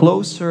 We're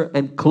closer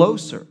and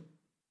closer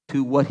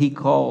to what he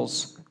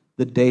calls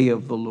the day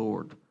of the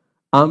Lord.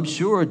 I'm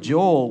sure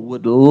Joel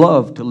would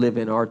love to live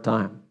in our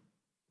time.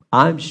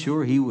 I'm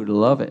sure he would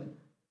love it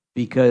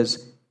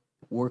because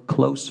we're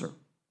closer.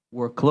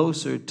 We're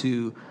closer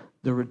to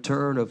the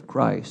return of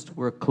Christ.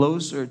 We're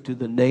closer to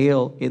the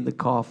nail in the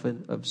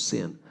coffin of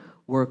sin.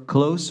 We're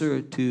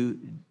closer to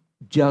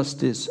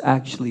justice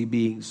actually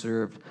being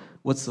served.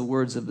 What's the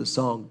words of the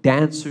song?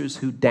 Dancers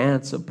who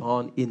dance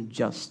upon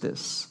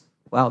injustice.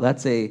 Wow,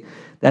 that's a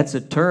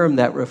term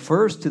that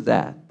refers to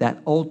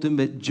that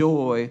ultimate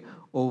joy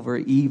over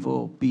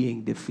evil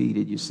being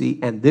defeated, you see.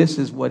 And this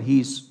is what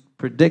he's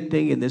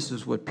predicting, and this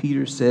is what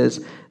Peter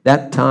says.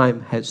 That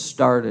time has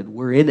started.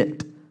 We're in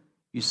it.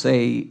 You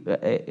say,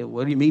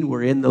 what do you mean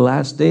we're in the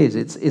last days?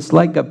 It's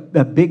like a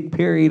big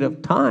period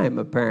of time,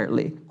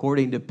 apparently,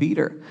 according to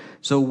Peter.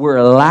 So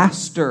we're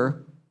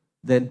laster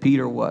than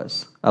Peter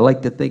was. I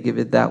like to think of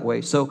it that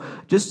way. So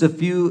just a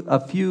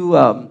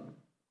few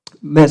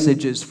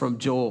messages from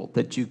Joel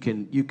that you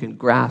can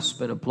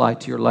grasp and apply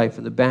to your life.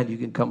 And the band, you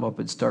can come up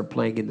and start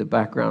playing in the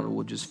background, and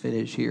we'll just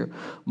finish here.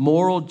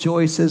 Moral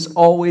choices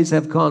always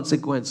have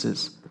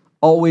consequences.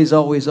 Always,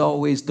 always,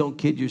 always, don't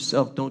kid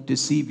yourself, don't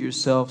deceive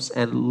yourselves,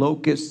 and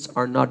locusts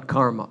are not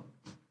karma.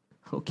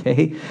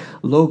 Okay?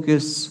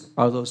 Locusts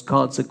are those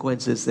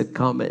consequences that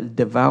come and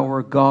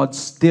devour. God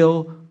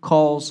still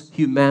calls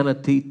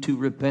humanity to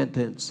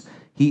repentance.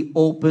 He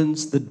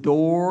opens the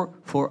door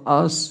for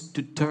us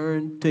to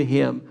turn to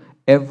Him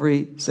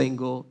every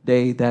single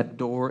day. That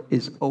door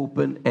is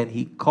open, and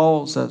He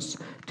calls us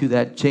to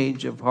that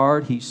change of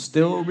heart. He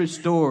still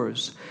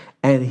restores,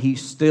 and He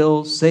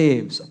still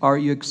saves. Are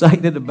you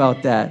excited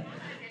about that?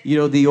 You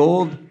know,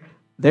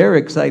 they're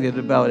excited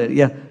about it.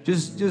 Yeah,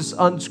 just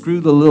unscrew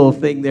the little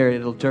thing there and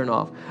it'll turn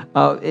off.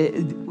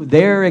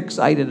 They're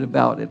excited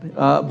about it.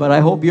 But I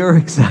hope you're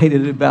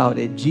excited about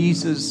it.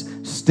 Jesus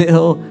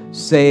still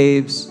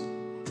saves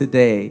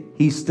today.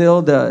 He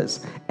still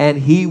does. And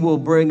He will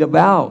bring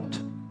about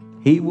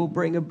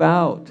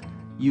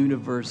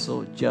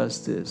universal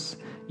justice.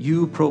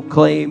 You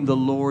proclaim the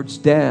Lord's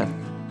death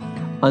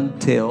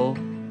until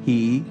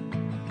He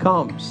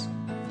comes.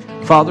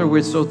 Father,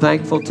 we're so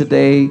thankful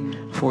today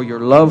for your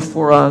love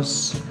for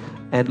us.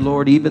 And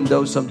Lord, even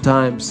though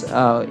sometimes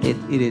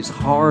it is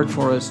hard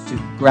for us to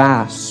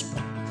grasp,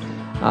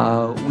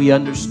 we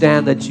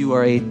understand that you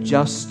are a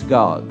just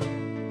God.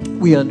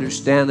 We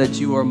understand that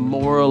you are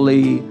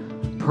morally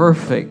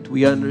perfect.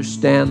 We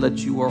understand that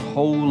you are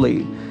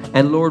holy.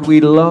 And Lord,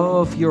 we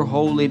love your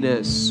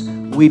holiness.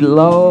 We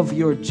love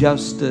your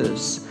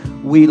justice.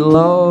 We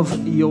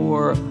love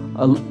your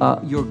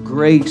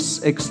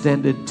grace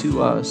extended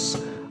to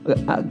us.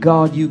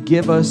 God, you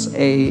give us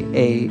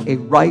a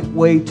right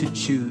way to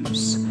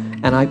choose.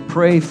 And I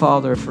pray,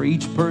 Father, for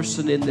each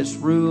person in this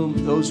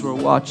room, those who are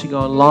watching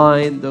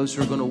online, those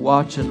who are going to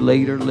watch and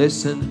later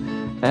listen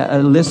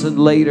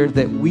later,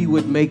 that we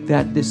would make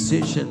that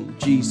decision,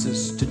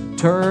 Jesus, to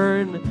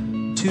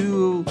turn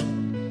to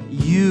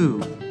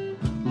you.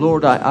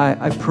 Lord,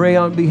 I pray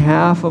on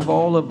behalf of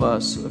all of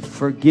us,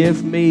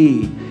 forgive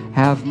me,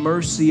 have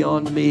mercy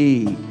on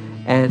me,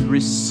 and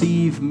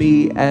receive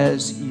me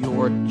as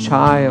your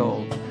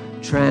child.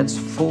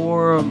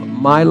 Transform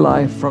my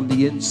life from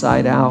the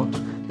inside out,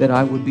 that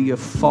I would be a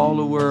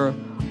follower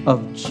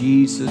of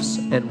Jesus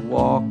and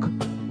walk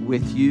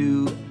with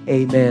you.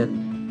 Amen.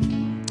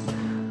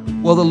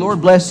 Well, the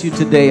Lord bless you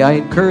today. I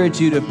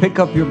encourage you to pick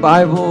up your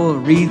Bible,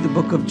 read the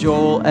book of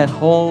Joel at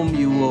home.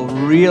 You will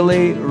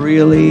really,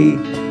 really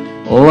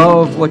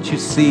love what you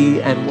see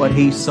and what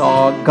he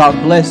saw.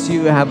 God bless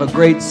you. Have a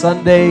great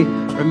Sunday.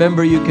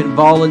 Remember, you can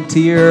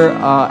volunteer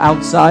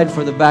outside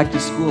for the Back to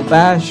School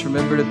Bash.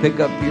 Remember to pick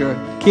up your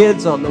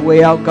kids on the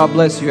way out. God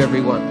bless you,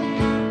 everyone.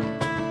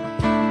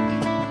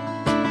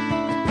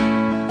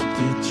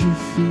 Did you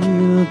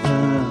feel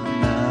the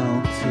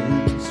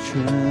mountains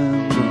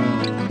tremble?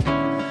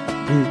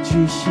 Did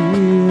you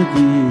hear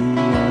the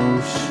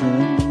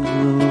ocean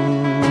roar?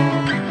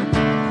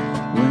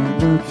 When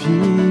the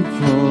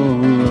people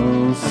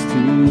rose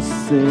to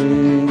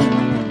sing,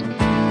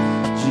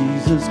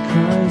 Jesus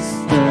Christ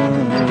the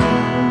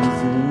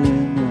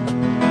risen Lord.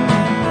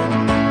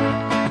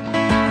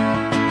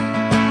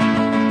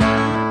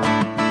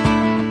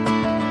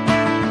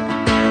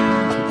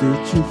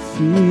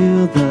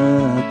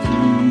 the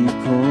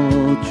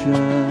people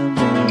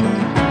tremble?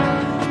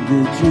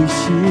 Did you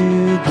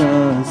hear the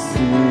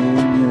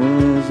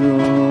singers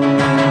roar?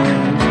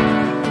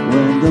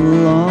 When the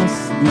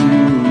lost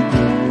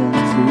began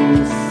to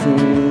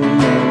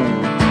sing,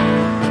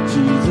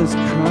 Jesus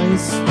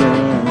Christ the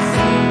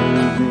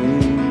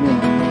saving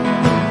one.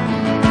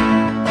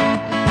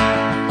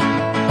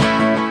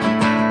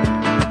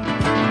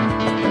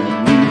 And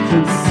we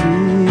can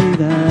see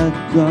that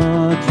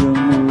God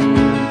you're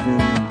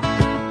moving,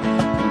 a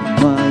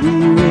mighty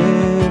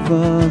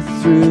river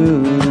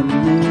through the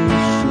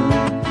nation.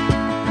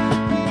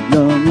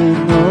 Young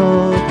and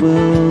old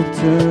will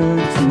turn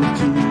to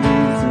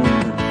Jesus.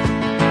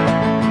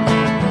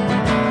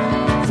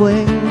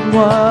 Fling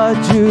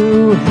wide you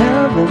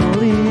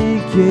heavenly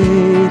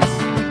gates,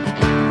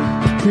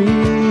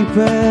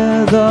 prepare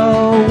the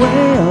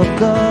way of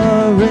the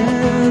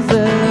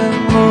risen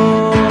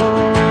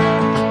Lord.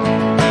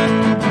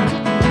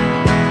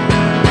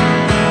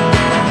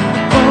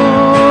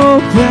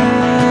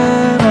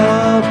 Open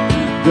up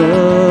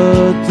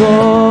the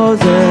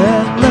doors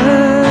and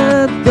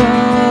let the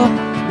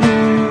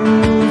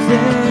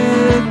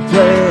music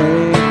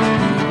play.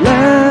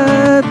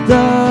 Let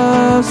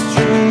the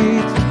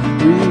streets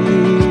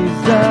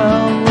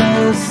resound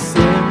with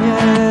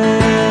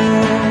singing.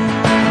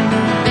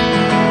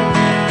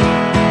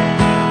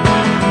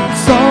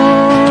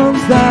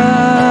 Songs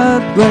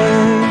that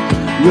bring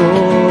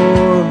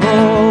your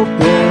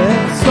hope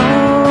and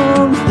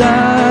songs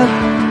that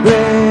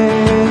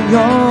bring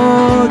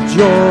your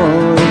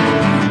joy.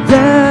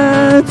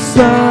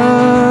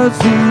 Dancers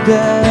who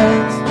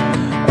dance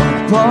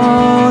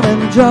upon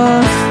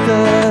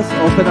injustice.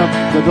 Open up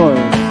the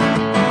doors.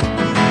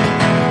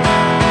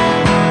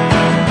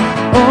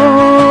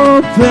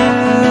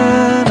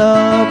 Open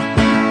up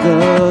the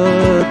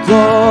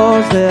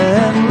doors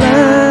and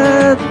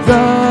let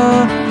the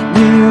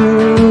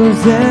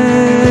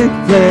music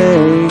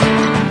play.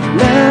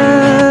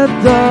 Let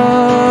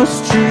the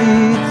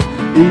streets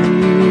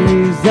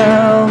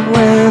resound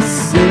with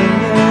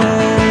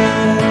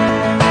singing.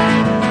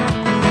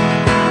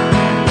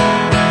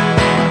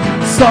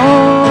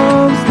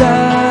 Songs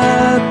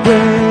that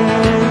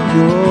bring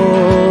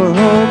your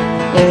hope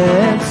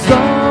and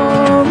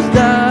songs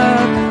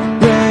that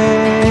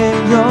bring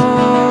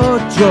your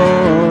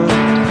joy.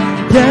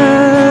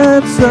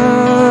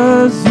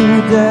 Dancers who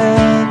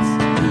dance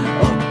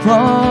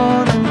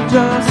upon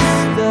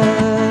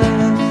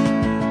injustice.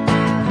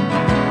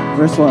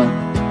 Verse 1.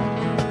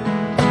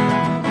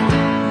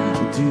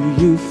 Do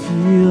you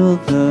feel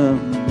the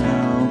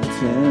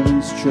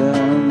mountains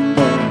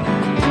tremble?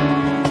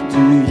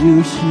 Do you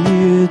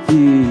hear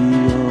the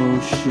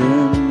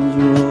oceans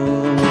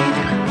roar?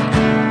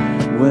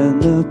 When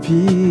the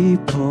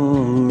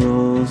people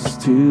rose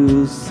to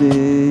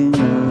sing,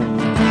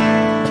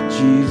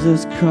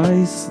 Jesus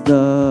Christ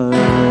the